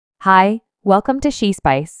Hi, welcome to She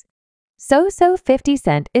Spice. SoSo 50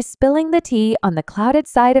 Cent is spilling the tea on the clouded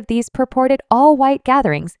side of these purported all-white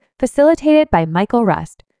gatherings facilitated by Michael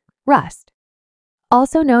Rust,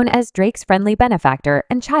 also known as Drake's friendly benefactor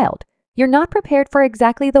and child. You're not prepared for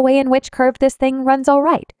exactly the way in which curve this thing runs all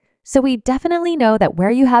right. So we definitely know that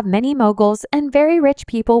where you have many moguls and very rich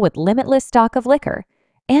people with limitless stock of liquor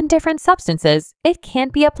and different substances, it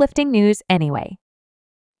can't be uplifting news anyway.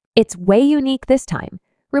 It's way unique this time.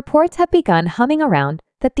 Reports have begun humming around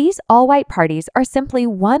that these all-white parties are simply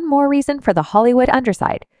one more reason for the Hollywood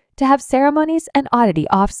underside to have ceremonies and oddity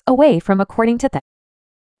offs away from, according to them.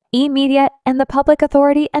 E-media and the public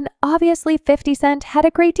authority, and obviously 50 Cent had a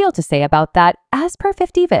great deal to say about that, as per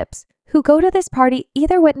 50 VIPs, who go to this party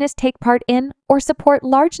either witness, take part in, or support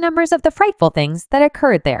large numbers of the frightful things that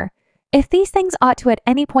occurred there, if these things ought to at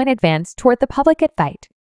any point advance toward the public fight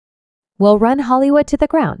will run Hollywood to the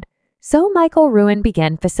ground. So Michael Rubin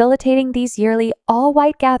began facilitating these yearly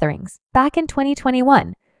all-white gatherings back in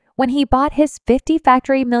 2021 when he bought his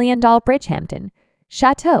 $50 million Bridgehampton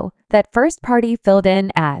chateau. That first party filled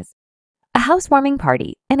in as a housewarming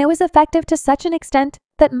party, and it was effective to such an extent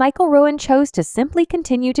that Michael Rubin chose to simply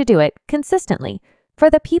continue to do it consistently. For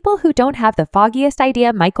the people who don't have the foggiest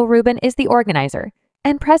idea, Michael Rubin is the organizer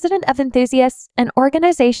and president of Enthusiasts, an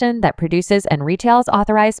organization that produces and retails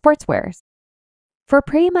authorized sportswear for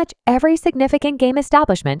pretty much every significant game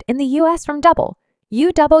establishment in the U.S. from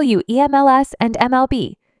UWEMLS and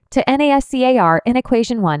MLB to NASCAR in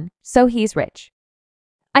Equation 1, so he's rich.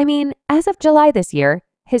 I mean, as of July this year,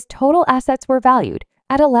 his total assets were valued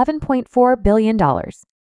at $11.4 billion.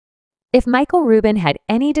 If Michael Rubin had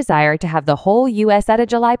any desire to have the whole U.S. at a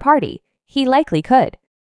July party, he likely could.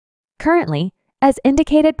 Currently, as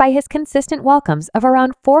indicated by his consistent welcomes of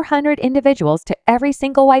around 400 individuals to every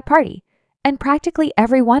single white party, and practically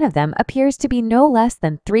every one of them appears to be no less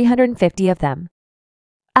than 350 of them.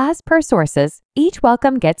 As per sources, each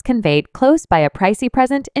welcome gets conveyed close by a pricey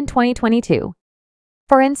present in 2022.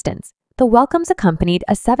 For instance, the welcomes accompanied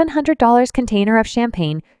a $700 container of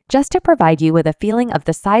champagne just to provide you with a feeling of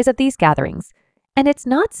the size of these gatherings. And it's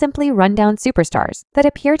not simply rundown superstars that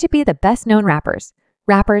appear to be the best-known rappers,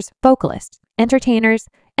 vocalists, entertainers,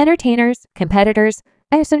 competitors,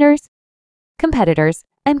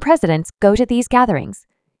 and presidents go to these gatherings.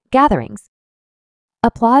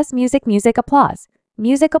 Applause, music, applause.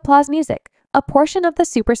 Music, applause, music. A portion of the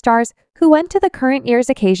superstars who went to the current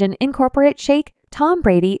year's occasion incorporate Shake, Tom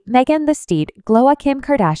Brady, Megan Thee Steed, Kim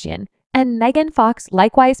Kardashian, and Megan Fox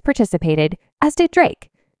likewise participated, as did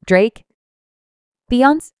Drake,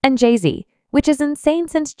 Beyoncé, and Jay-Z, which is insane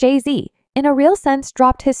since Jay-Z, in a real sense,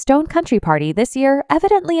 dropped his Stone Country party this year,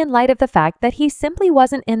 evidently in light of the fact that he simply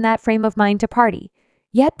wasn't in that frame of mind to party.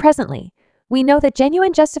 Yet presently, we know the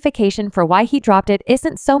genuine justification for why he dropped it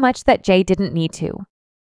isn't so much that Jay didn't need to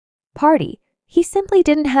party. He simply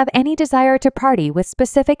didn't have any desire to party with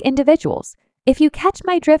specific individuals. If you catch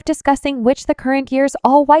my drift, discussing which the current year's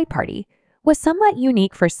all-white party was somewhat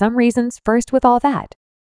unique for some reasons. First, with all that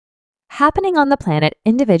happening on the planet,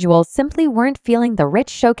 individuals simply weren't feeling the rich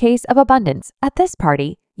showcase of abundance at this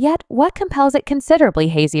party. Yet, what compels it considerably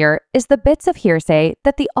hazier is the bits of hearsay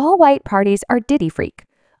that the all-white parties are ditty freak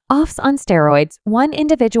offs on steroids. One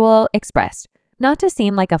individual expressed, not to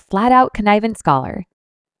seem like a flat-out conniving scholar,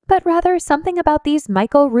 but rather something about these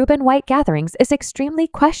Michael Rubin white gatherings is extremely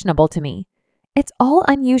questionable to me. It's all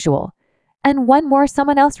unusual. And one more,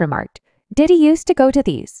 someone else remarked, Diddy used to go to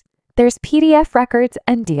these. There's PDF records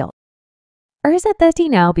and deal. Is it the tea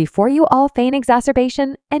now before you all feign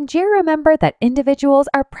exacerbation? And do you remember that individuals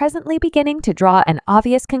are presently beginning to draw an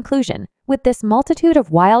obvious conclusion with this multitude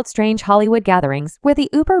of wild, strange Hollywood gatherings where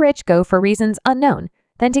the uber-rich go for reasons unknown,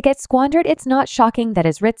 then to get squandered? It's not shocking that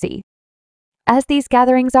as ritzy as these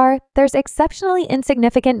gatherings are, there's exceptionally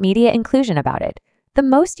insignificant media inclusion about it. The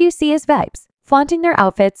most you see is vibes, flaunting their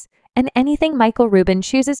outfits, and anything Michael Rubin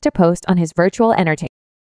chooses to post on his virtual entertainment.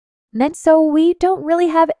 So we don't really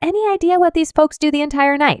have any idea what these folks do the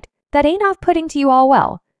entire night. That ain't off-putting to you all.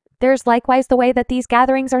 Well, there's likewise the way that these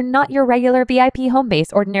gatherings are not your regular VIP home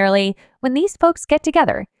base. Ordinarily, when these folks get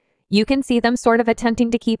together, you can see them sort of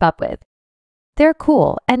attempting to keep up with. They're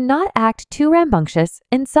cool and not act too rambunctious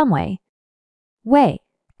in some way.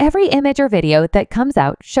 Every image or video that comes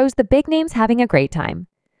out shows the big names having a great time.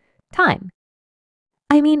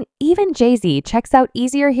 I mean, even Jay-Z checks out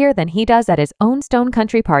easier here than he does at his own Stone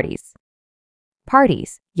Country parties.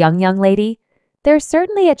 Young lady, there's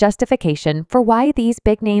certainly a justification for why these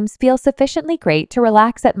big names feel sufficiently great to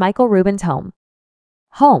relax at Michael Rubin's home.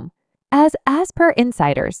 As per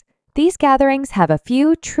insiders, These gatherings have a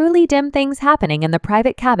few truly dim things happening in the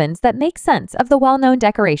private cabins that make sense of the well-known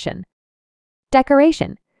decoration.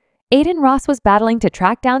 Decoration. Aiden Ross was battling to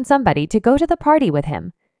track down somebody to go to the party with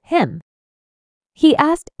him. He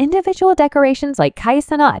asked individual decorations like Kai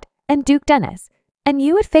Cenat and Duke Dennis, and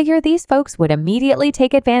you would figure these folks would immediately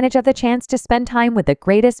take advantage of the chance to spend time with the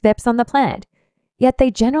greatest VIPs on the planet. Yet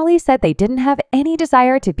they generally said they didn't have any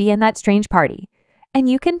desire to be in that strange party, and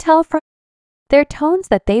you can tell from their tones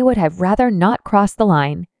that they would have rather not crossed the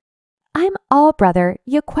line. I'm all brother,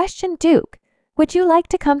 you question Duke. Would you like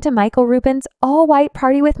to come to Michael Rubin's all-white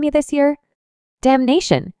party with me this year?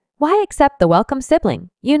 Damnation, why accept the welcome sibling,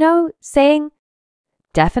 saying,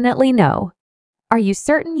 definitely no. Are you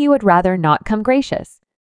certain you would rather not come gracious?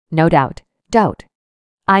 No doubt, doubt.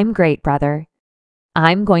 I'm great, brother.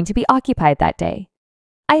 I'm going to be occupied that day.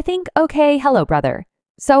 I think, okay, hello, brother.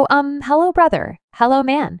 So, hello, brother. Hello,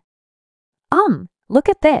 man. Look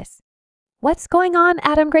at this. What's going on,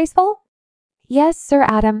 Adam Graceful? Yes, Sir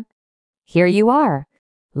Adam. Here you are.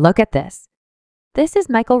 Look at this. This is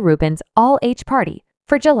Michael Rubin's all-age party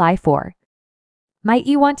for July 4. Might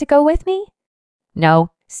you want to go with me?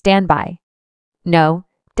 No, stand by. No,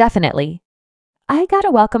 definitely. I got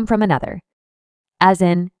a welcome from another. As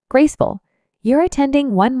in, Graceful, you're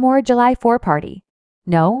attending one more July 4 party.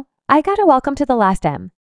 No, I got a welcome to the last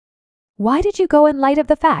M. Why did you go in light of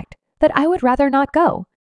the fact that I would rather not go?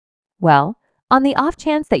 Well, on the off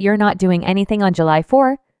chance that you're not doing anything on July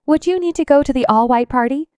 4, would you need to go to the all-white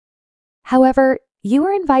party? However, you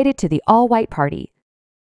were invited to the all-white party.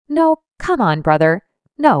 No, come on, brother.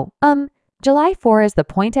 No, July 4 is the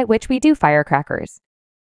point at which we do firecrackers.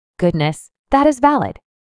 Goodness, that is valid.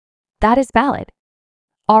 That is valid.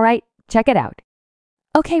 All right, check it out.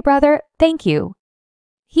 Okay, brother, thank you.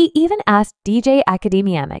 He even asked DJ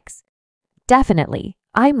Academiamix. Definitely,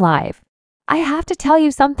 I'm live. I have to tell you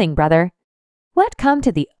something, brother. What, come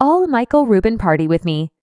to the all Michael Rubin party with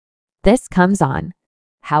me? This comes on.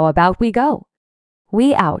 How about we go?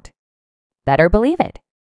 We out. Better believe it.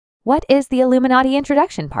 What is the Illuminati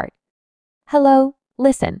introduction part? Hello,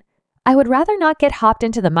 listen. I would rather not get hopped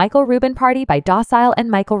into the Michael Rubin party by Docile and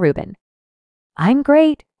Michael Rubin. I'm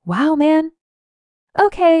great. Wow, man.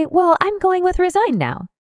 Okay, well, I'm going with resign now.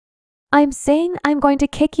 I'm saying I'm going to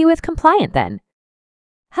kick you with compliant then.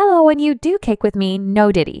 Hello, when you do kick with me,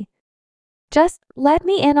 no diddy. Just let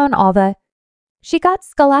me in on all the... She got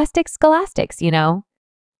scholastics,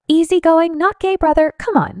 Easygoing, not gay, brother.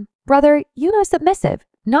 Come on, brother, submissive,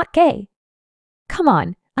 not gay. Come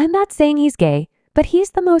on, I'm not saying he's gay, but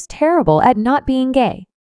he's the most terrible at not being gay.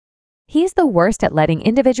 He's the worst at letting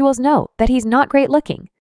individuals know that he's not great looking.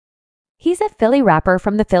 He's a Philly rapper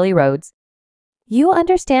from the Philly roads. You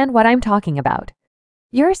understand what I'm talking about.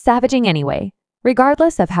 You're savaging anyway,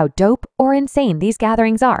 regardless of how dope or insane these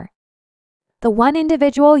gatherings are. The one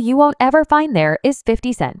individual you won't ever find there is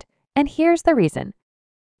 50 Cent, and here's the reason.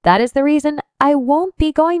 That is the reason I won't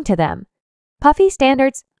be going to them. Puffy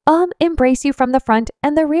standards, embrace you from the front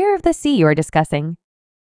and the rear of the sea you're discussing.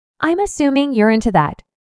 I'm assuming you're into that.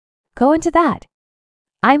 Go into that.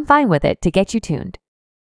 I'm fine with it to get you tuned.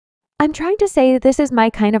 I'm trying to say this is my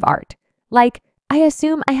kind of art. Like, I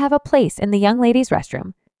assume I have a place in the young ladies'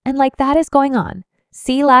 restroom, and like that is going on.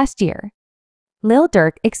 See last year. Lil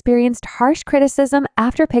Durk experienced harsh criticism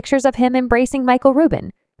after pictures of him embracing Michael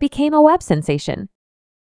Rubin became a web sensation.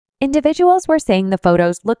 Individuals were saying the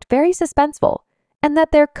photos looked very suspenseful and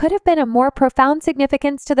that there could have been a more profound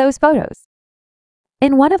significance to those photos.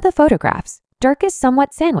 In one of the photographs, Durk is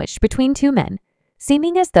somewhat sandwiched between two men,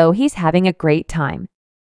 seeming as though he's having a great time.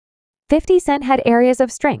 50 Cent had areas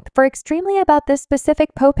of strength for extremely about this specific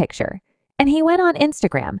Poe picture, and he went on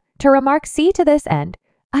Instagram to remark, see to this end,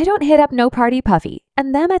 I don't hit up no party puffy,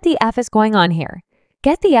 and them at the F is going on here.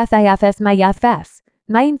 Get the FIFS my FS.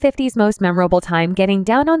 Mine 50's most memorable time getting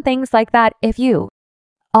down on things like that if you.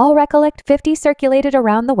 All recollect 50 circulated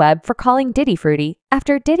around the web for calling Diddy fruity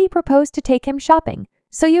after Diddy proposed to take him shopping,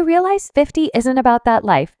 so you realize 50 isn't about that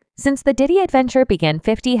life. Since the Diddy adventure began,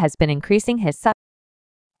 50 has been increasing his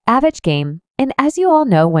savage game, and as you all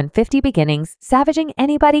know, when 50 beginnings, savaging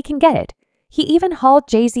anybody can get it. He even hauled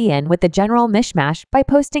Jay-Z in with the general mishmash by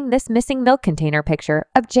posting this missing milk container picture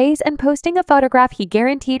of Jay's and posting a photograph he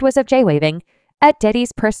guaranteed was of Jay waving at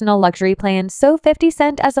Diddy's personal luxury plan. So 50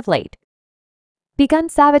 Cent as of late begun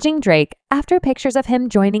savaging Drake after pictures of him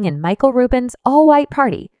joining in Michael Rubin's all-white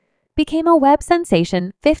party became a web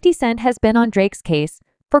sensation. 50 Cent has been on Drake's case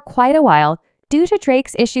for quite a while due to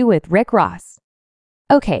Drake's issue with Rick Ross.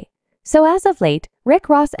 Okay, so as of late, Rick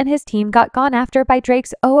Ross and his team got gone after by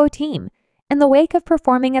Drake's OO team in the wake of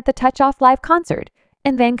performing at the Touch Off live concert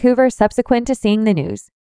in Vancouver subsequent to seeing the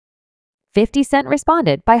news. 50 Cent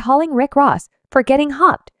responded by hauling Rick Ross for getting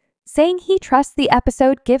hopped, saying he trusts the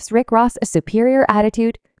episode gives Rick Ross a superior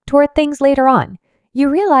attitude toward things later on. You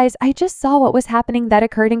realize I just saw what was happening that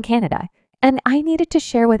occurred in Canada, and I needed to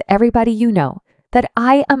share with everybody you know that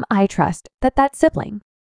I trust that sibling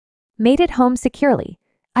made it home securely.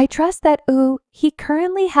 I trust that he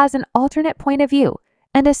currently has an alternate point of view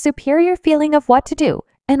and a superior feeling of what to do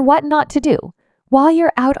and what not to do. While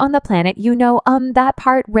you're out on the planet, you know that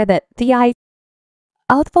part where the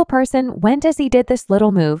outful person went as he did this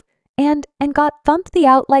little move and got thumped the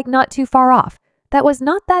out like not too far off. That was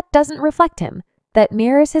not that doesn't reflect him. That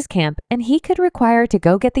mirrors his camp and he could require to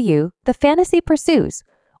go get the fantasy pursues.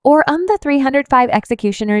 Or the 305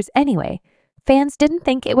 executioners anyway. Fans didn't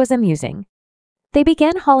think it was amusing. They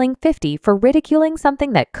began hauling 50 for ridiculing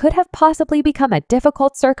something that could have possibly become a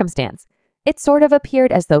difficult circumstance. It sort of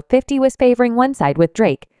appeared as though 50 was favoring one side with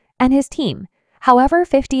Drake and his team. However,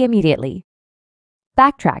 50 immediately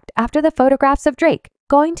backtracked after the photographs of Drake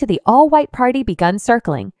going to the all-white party begun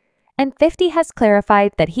circling, and 50 has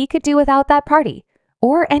clarified that he could do without that party,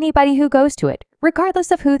 or anybody who goes to it, regardless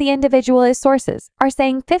of who the individual is. Sources are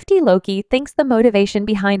saying 50 Loki thinks the motivation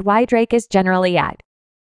behind why Drake is generally at.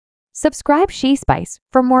 Subscribe SoSo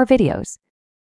for more videos.